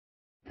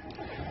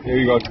Here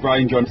we go, it's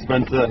Brian John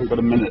Spencer. We've got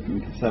a minute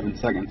and 7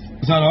 seconds.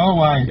 Is that all?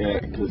 Why? Yeah,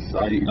 because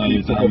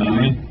you've done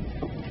memory.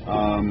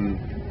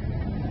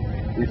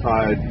 We've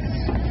had...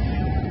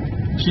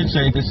 I should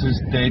say this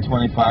is day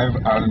 25,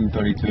 Ireland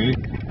 32.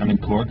 I'm in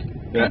Cork.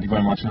 Yeah. Thank you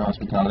very much for the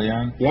hospitality,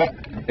 Aaron. Yeah,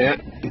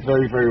 you're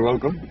very, very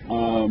welcome.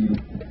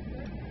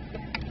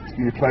 It's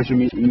been a pleasure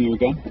meeting you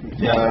again.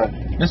 Yeah.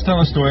 Let's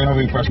tell a story of how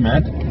we first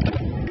met.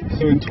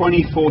 So in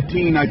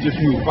 2014, I just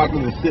moved back to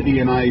the city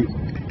and I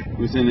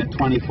was in a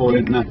 24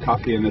 internet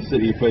cafe in the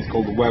city, a place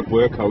called the Web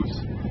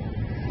Workhouse.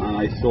 And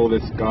I saw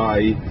this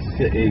guy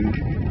sitting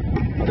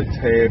at a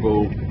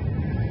table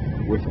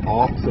with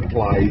art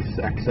supplies,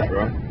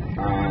 etc.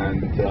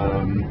 And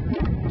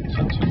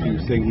he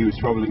was saying he was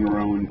travelling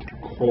around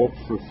Cork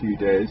for a few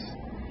days.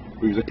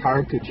 He was a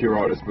caricature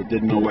artist but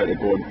didn't know where to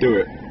go and do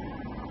it.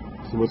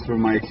 So it was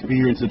from my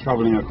experience of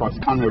travelling across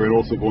Canada and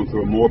also going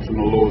through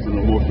emotional lows and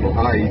emotional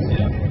highs,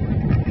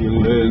 you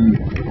learn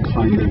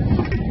kind of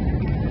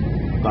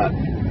that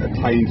at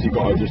times you've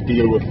got to just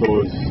deal with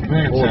those. We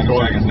have 7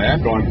 seconds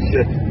left. Gone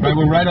shit. Right,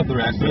 we'll write up the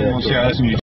rest of it and we'll share this.